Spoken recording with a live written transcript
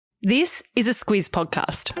This is a Squiz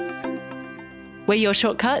podcast. We're your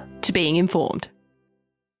shortcut to being informed.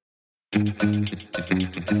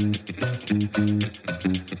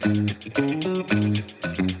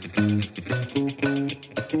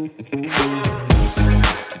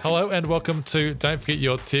 Hello and welcome to Don't Forget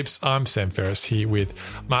Your Tips. I'm Sam Ferris here with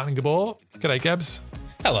Martin Gabor. G'day, Gabs.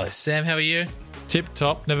 Hello, Sam. How are you? Tip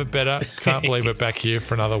top, never better. Can't believe we're back here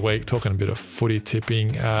for another week talking a bit of footy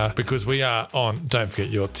tipping because we are on Don't Forget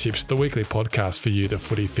Your Tips, the weekly podcast for you, the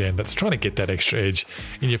footy fan that's trying to get that extra edge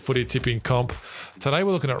in your footy tipping comp. Today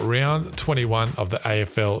we're looking at round 21 of the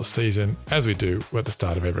AFL season. As we do at the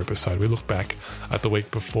start of every episode, we look back at the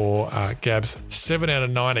week before. Gabs, 7 out of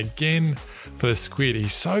 9 again for the Squid.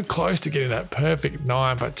 He's so close to getting that perfect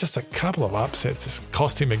 9, but just a couple of upsets just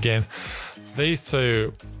cost him again. These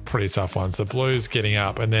two pretty tough ones. The Blues getting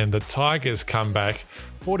up and then the Tigers come back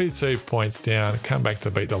 42 points down, come back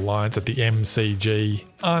to beat the Lions at the MCG.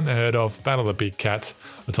 Unheard of. Battle of the Big Cats.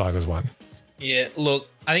 The Tigers won. Yeah, look,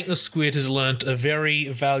 I think the Squid has learnt a very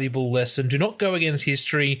valuable lesson. Do not go against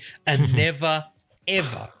history and never,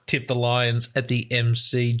 ever tip the Lions at the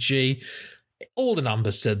MCG. All the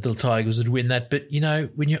numbers said the Tigers would win that, but, you know,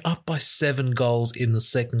 when you're up by 7 goals in the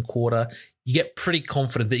second quarter, you get pretty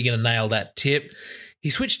confident that you're going to nail that tip. He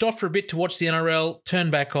switched off for a bit to watch the NRL,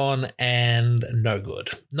 turned back on, and no good.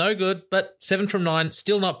 No good, but 7 from 9,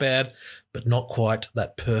 still not bad, but not quite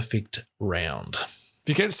that perfect round. If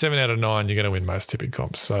you get 7 out of 9, you're going to win most tipping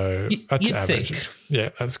comps. So that's average. Think. Yeah,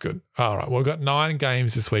 that's good. All right. Well, we've got 9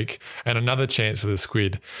 games this week and another chance for the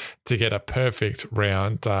Squid to get a perfect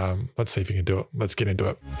round. Let's see if you can do it. Let's get into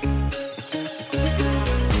it.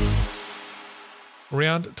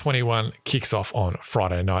 Round 21 kicks off on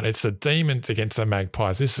Friday night. It's the Demons against the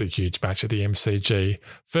Magpies. This is a huge match at the MCG.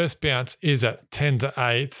 First bounce is at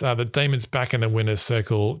 10-8. The Demons back in the winner's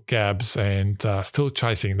circle, Gabs, and still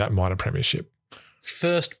chasing that minor premiership.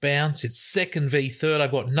 First bounce, it's second v third.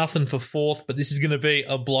 I've got nothing for fourth, but this is going to be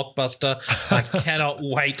a blockbuster. I cannot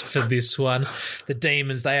wait for this one. The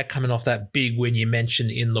Demons, they are coming off that big win you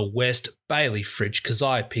mentioned in the West. Bailey Fritsch,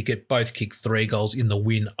 Keziah Pickett both kicked 3 goals in the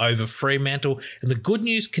win over Fremantle. And the good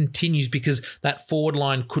news continues because that forward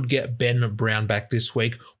line could get Ben Brown back this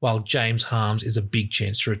week, while James Harmes is a big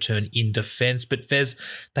chance to return in defence. But Fez,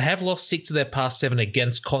 they have lost 6 of their past 7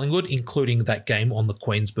 against Collingwood, including that game on the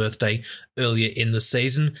Queen's birthday earlier in the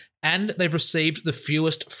season. And they've received the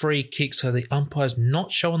fewest free kicks, so the umpire's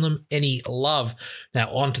not showing them any love. Now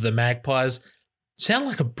on to the Magpies. Sound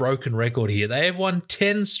like a broken record here. They have won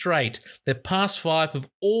 10 straight. Their past 5 have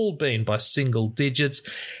all been by single digits,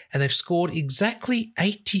 and they've scored exactly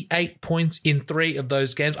 88 points in 3 of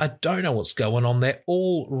those games. I don't know what's going on. They're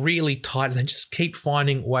all really tight, and they just keep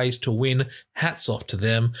finding ways to win. Hats off to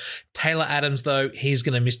them. Taylor Adams, though, he's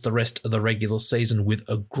going to miss the rest of the regular season with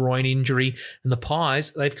a groin injury. And the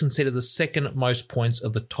Pies, they've conceded the second most points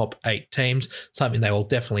of the top 8 teams, something they will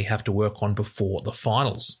definitely have to work on before the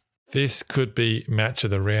finals. This could be match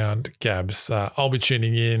of the round, Gabs. I'll be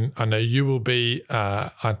tuning in. I know you will be.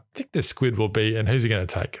 I think the Squid will be. And who's he going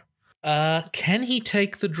to take? Can he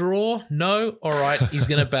take the draw? No? All right. He's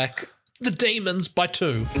going to back the Demons by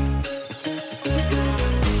 2.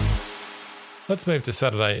 Let's move to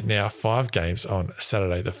Saturday now. 5 games on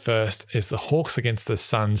Saturday. The first is the Hawks against the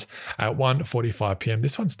Suns at 1:45 p.m.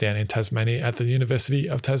 This one's down in Tasmania at the University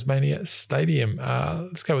of Tasmania Stadium.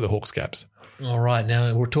 Let's go with the Hawks, Gabs. All right,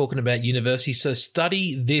 now we're talking about university, so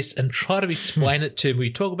study this and try to explain it to me.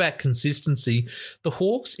 We talk about consistency. The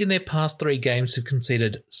Hawks in their past 3 games have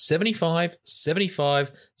conceded 75,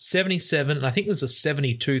 75, 77, and I think there's a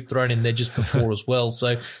 72 thrown in there just before as well,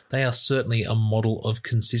 so they are certainly a model of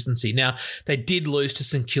consistency. Now, they did lose to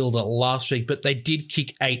St Kilda last week, but they did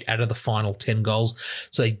kick 8 out of the final 10 goals,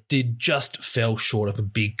 so they did just fell short of a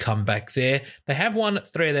big comeback there. They have won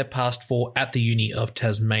 3 of their past 4 at the Uni of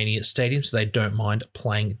Tasmania Stadium, so they don't mind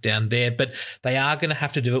playing down there, but they are going to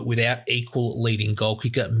have to do it without equal leading goal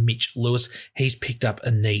kicker Mitch Lewis. He's picked up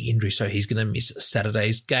a knee injury, so he's going to miss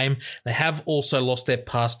Saturday's game. They have also lost their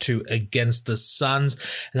past 2 against the Suns,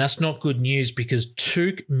 and that's not good news because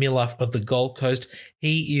Tuke Miller of the Gold Coast,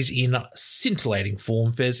 he is in scintillating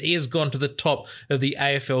form, Fez. He has gone to the top of the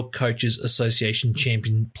AFL Coaches Association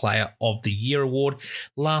Champion Player of the Year award.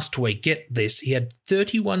 Last week, get this, he had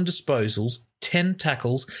 31 disposals, 10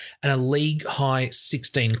 tackles and a league-high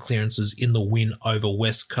 16 clearances in the win over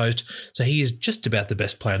West Coast. So he is just about the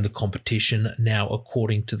best player in the competition now,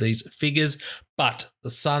 according to these figures. But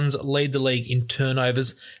the Suns lead the league in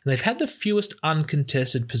turnovers, and they've had the fewest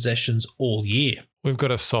uncontested possessions all year. We've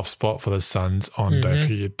got a soft spot for the Suns on Don't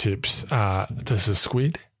Forget Your Tips. Does the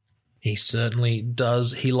Squid? He certainly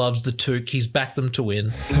does. He loves the Took. He's backed them to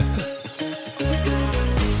win.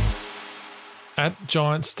 At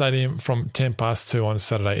Giants Stadium from 10 past 2 on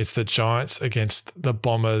Saturday, it's the Giants against the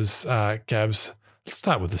Bombers. Gabs, let's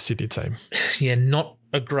start with the Sydney team. Yeah, not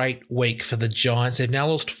a great week for the Giants. They've now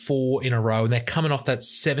lost 4 in a row, and they're coming off that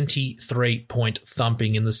 73-point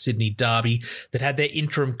thumping in the Sydney Derby that had their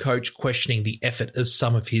interim coach questioning the effort of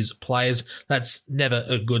some of his players. That's never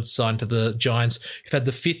a good sign for the Giants, who've had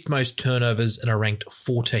the 5th most turnovers and are ranked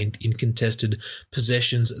 14th in contested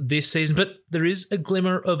possessions this season. But there is a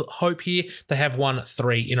glimmer of hope here. They have won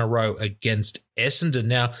 3 in a row against Essendon.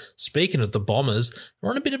 Now, speaking of the Bombers,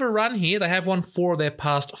 they're on a bit of a run here. They have won 4 of their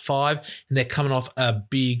past 5, and they're coming off a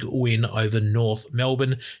big win over North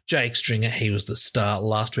Melbourne. Jake Stringer, he was the star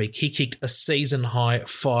last week. He kicked a season-high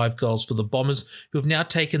 5 goals for the Bombers, who have now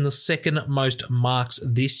taken the 2nd most marks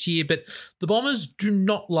this year. But the Bombers do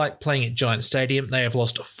not like playing at Giant Stadium. They have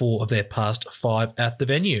lost 4 of their past 5 at the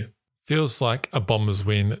venue. Feels like a Bombers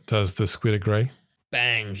win. Does the Squid agree?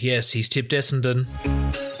 Bang. Yes, he's tipped Essendon.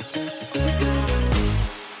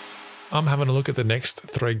 I'm having a look at the next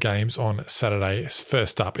 3 games on Saturday.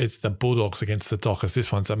 First up, it's the Bulldogs against the Dockers.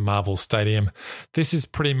 This one's at Marvel Stadium. This is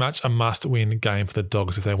pretty much a must-win game for the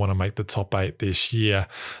Dogs if they want to make the top 8 this year.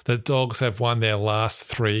 The Dogs have won their last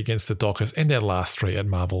 3 against the Dockers and their last 3 at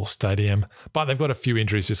Marvel Stadium. But they've got a few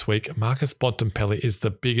injuries this week. Marcus Bontempelli is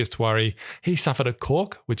the biggest worry. He suffered a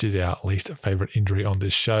cork, which is our least favourite injury on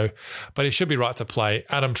this show. But he should be right to play.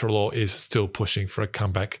 Adam Treloar is still pushing for a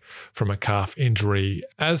comeback from a calf injury.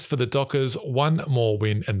 As for the Dockers, 1 more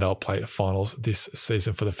win and they'll play finals this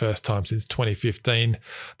season for the first time since 2015.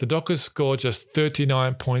 The Dockers scored just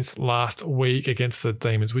 39 points last week against the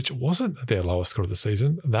Demons, which wasn't their lowest score of the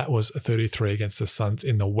season. That was 33 against the Suns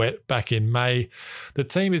in the wet back in May. The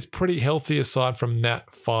team is pretty healthy aside from Nat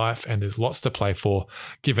Fyfe, and there's lots to play for,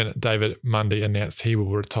 given David Mundy announced he will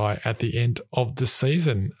retire at the end of the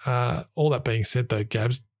season. All that being said though,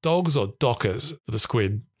 Gabs, Dogs or Dockers for the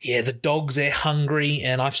Squid? Yeah, the Dogs, they're hungry,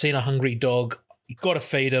 and I've seen a hungry dog. You've got to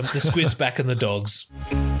feed them. The Squid's back in the Dogs.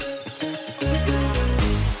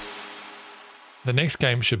 The next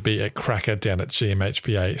game should be a cracker down at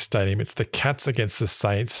GMHBA Stadium. It's the Cats against the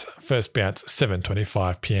Saints. First bounce,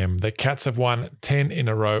 7:25 p.m. The Cats have won 10 in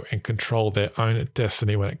a row and control their own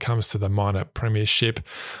destiny when it comes to the minor premiership.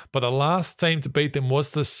 But the last team to beat them was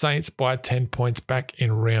the Saints by 10 points back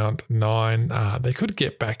in round 9. They could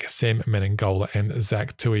get back Sam Menengola and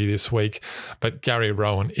Zach Tui this week, but Gary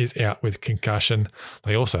Rowan is out with concussion.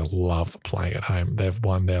 They also love playing at home. They've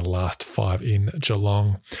won their last 5 in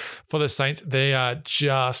Geelong. For the Saints, they are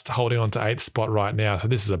just holding on to 8th spot right now. So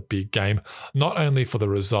this is a big game, not only for the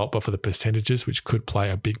result, but for the percentages, which could play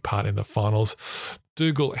a big part in the finals.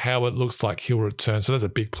 Dougal Howard looks like he'll return, so that's a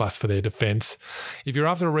big plus for their defence. If you're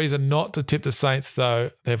after a reason not to tip the Saints,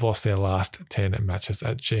 though, they've lost their last 10 matches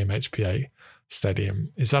at GMHBA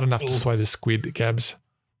Stadium. Is that enough to sway the Squid, Gabs?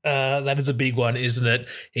 That is a big one, isn't it?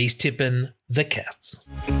 He's tipping the Cats.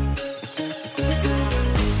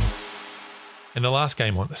 And the last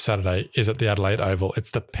game on Saturday is at the Adelaide Oval. It's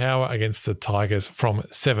the Power against the Tigers from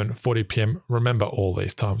 7:40 p.m. Remember, all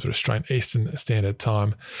these times are Australian Eastern Standard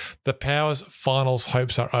Time. The Power's finals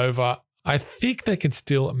hopes are over. I think they can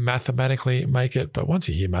still mathematically make it, but once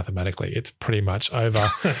you hear mathematically, it's pretty much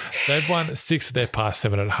over. They've won 6 of their past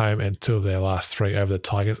 7 at home and 2 of their last 3 over the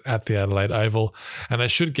Tigers at the Adelaide Oval, and they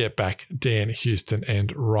should get back Dan Houston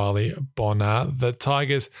and Riley Bonner. The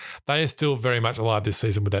Tigers, they are still very much alive this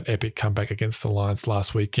season with that epic comeback against the Lions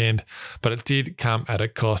last weekend, but it did come at a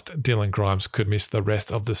cost. Dylan Grimes could miss the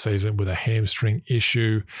rest of the season with a hamstring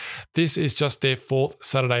issue. This is just their 4th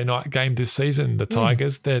Saturday night game this season. The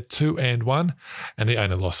Tigers, they're 2-1, and the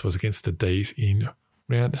only loss was against the D's in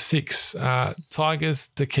round 6. Tigers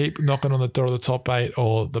to keep knocking on the door of the top 8,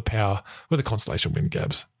 or the Power with a consolation win,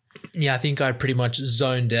 Gabs? Yeah, I think I pretty much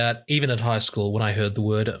zoned out, even at high school, when I heard the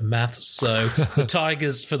word math. So the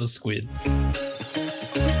Tigers for the Squid.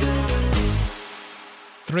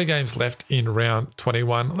 3 games left in round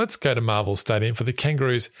 21. Let's go to Marvel Stadium for the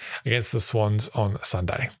Kangaroos against the Swans on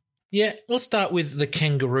Sunday. Yeah, let's start with the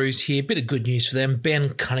Kangaroos here. Bit of good news for them. Ben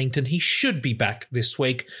Cunnington, he should be back this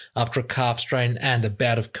week after a calf strain and a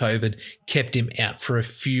bout of COVID kept him out for a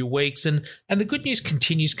few weeks. And the good news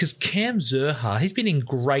continues because Cam Zurhaar, he's been in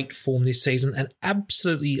great form this season and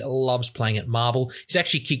absolutely loves playing at Marvel. He's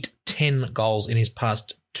actually kicked 10 goals in his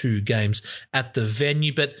past 2 games at the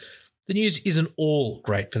venue, but The news isn't all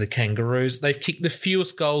great for the Kangaroos. They've kicked the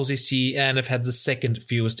fewest goals this year and have had the second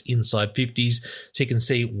fewest inside 50s, so you can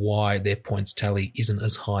see why their points tally isn't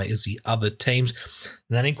as high as the other teams.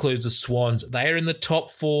 That includes the Swans. They are in the top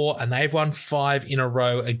 4 and they've won 5 in a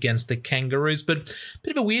row against the Kangaroos, but a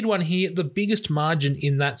bit of a weird one here. The biggest margin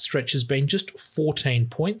in that stretch has been just 14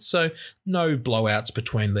 points, so no blowouts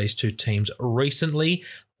between these two teams recently.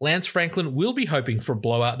 Lance Franklin will be hoping for a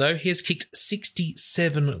blowout, though. He has kicked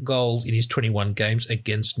 67 goals in his 21 games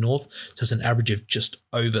against North, so it's an average of just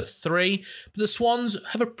over 3. But the Swans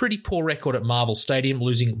have a pretty poor record at Marvel Stadium,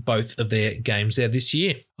 losing both of their games there this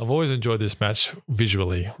year. I've always enjoyed this match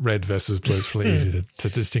visually. Red versus blue is really easy to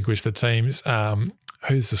distinguish the teams.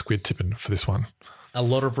 Who's the squid tipping for this one? A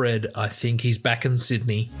lot of red. I think he's back in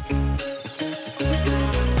Sydney.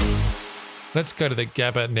 Let's go to the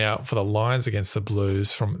Gabba now for the Lions against the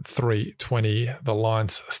Blues from 3:20. The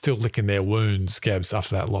Lions still licking their wounds, Gabs,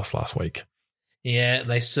 after that loss last week. Yeah,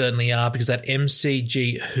 they certainly are, because that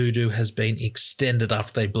MCG hoodoo has been extended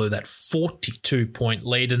after they blew that 42-point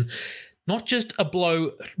lead. And not just a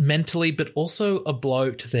blow mentally, but also a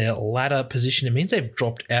blow to their ladder position. It means they've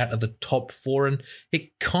dropped out of the top 4, and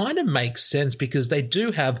it kind of makes sense because they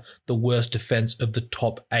do have the worst defence of the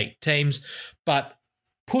top 8 teams. But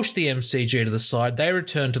push the MCG to the side. They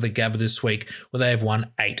return to the Gabba this week where they have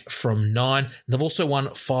won 8 from 9. And they've also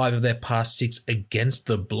won 5 of their past 6 against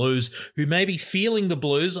the Blues, who may be feeling the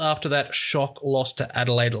blues after that shock loss to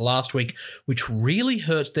Adelaide last week, which really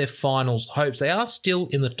hurts their finals hopes. They are still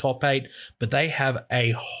in the top 8, but they have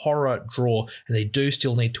a horror draw and they do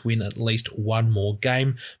still need to win at least one more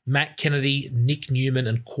game. Matt Kennedy, Nick Newman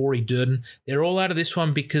and Corey Durden, they're all out of this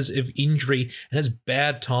one because of injury, and it's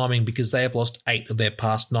bad timing because they have lost 8 of their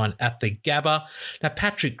past 9 at the Gabba. Now,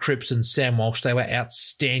 Patrick Cripps and Sam Walsh, they were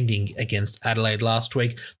outstanding against Adelaide last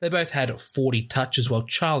week. They both had 40 touches, while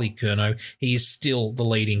Charlie Curnow, he is still the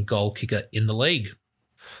leading goal kicker in the league.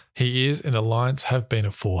 He is, and the Lions have been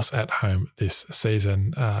a force at home this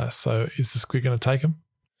season. So is the squid going to take him?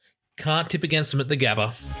 Can't tip against them at the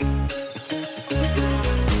Gabba.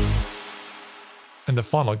 And the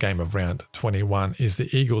final game of round 21 is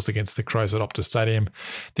the Eagles against the Crows at Optus Stadium.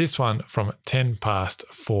 This one from 10 past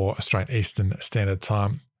 4 Australian Eastern Standard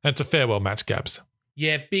Time. And it's a farewell match, Gabs.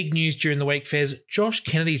 Yeah, big news during the week, Fez. Josh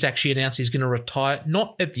Kennedy's actually announced he's going to retire,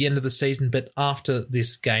 not at the end of the season, but after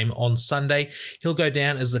this game on Sunday. He'll go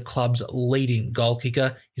down as the club's leading goal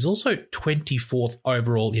kicker. He's also 24th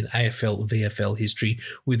overall in AFL VFL history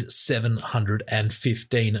with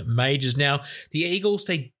 715 majors. Now, the Eagles,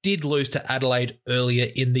 they did lose to Adelaide earlier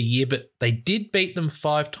in the year, but they did beat them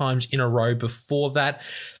 5 times in a row before that.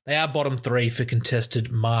 They are bottom 3 for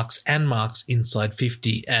contested marks and marks inside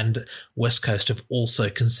 50, and West Coast have also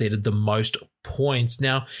conceded the most points.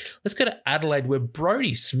 Now, let's go to Adelaide, where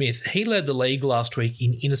Brodie Smith, he led the league last week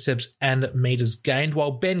in intercepts and metres gained,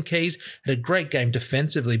 while Ben Keys had a great game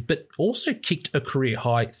defensively, but also kicked a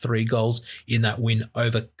career-high 3 goals in that win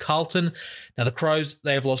over Carlton. Now, the Crows,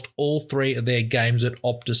 they have lost all 3 of their games at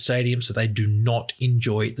Optus Stadium, so they do not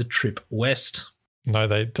enjoy the trip west. No,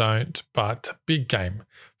 they don't, but big game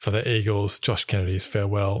for the Eagles. Josh Kennedy's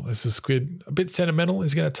farewell. Is the squid a bit sentimental?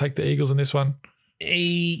 Is he going to take the Eagles in this one?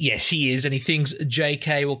 Yes, he is, and he thinks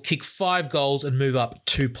JK will kick 5 goals and move up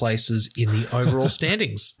 2 places in the overall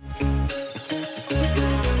standings.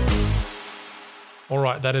 All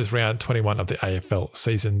right, that is round 21 of the AFL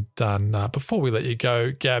season done. Before we let you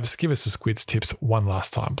go, Gabs, give us the Squids tips one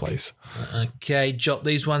last time, please. Okay, jot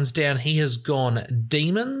these ones down. He has gone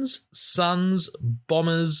Demons, Suns,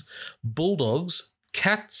 Bombers, Bulldogs,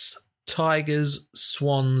 Cats, Tigers,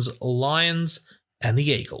 Swans, Lions, and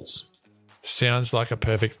the Eagles. Sounds like a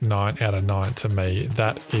perfect 9 out of 9 to me.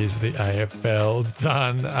 That is the AFL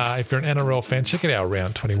done. If you're an NRL fan, check out our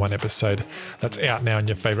Round 21 episode. That's out now in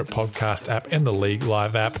your favourite podcast app and the League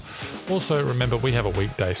Live app. Also, remember, we have a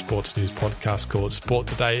weekday sports news podcast called Sport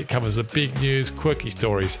Today. It covers the big news, quirky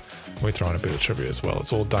stories. We throw in a bit of trivia as well.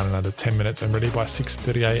 It's all done in under 10 minutes and ready by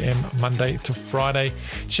 6:30 a.m. Monday to Friday.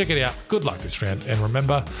 Check it out. Good luck this round. And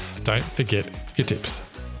remember, don't forget your tips.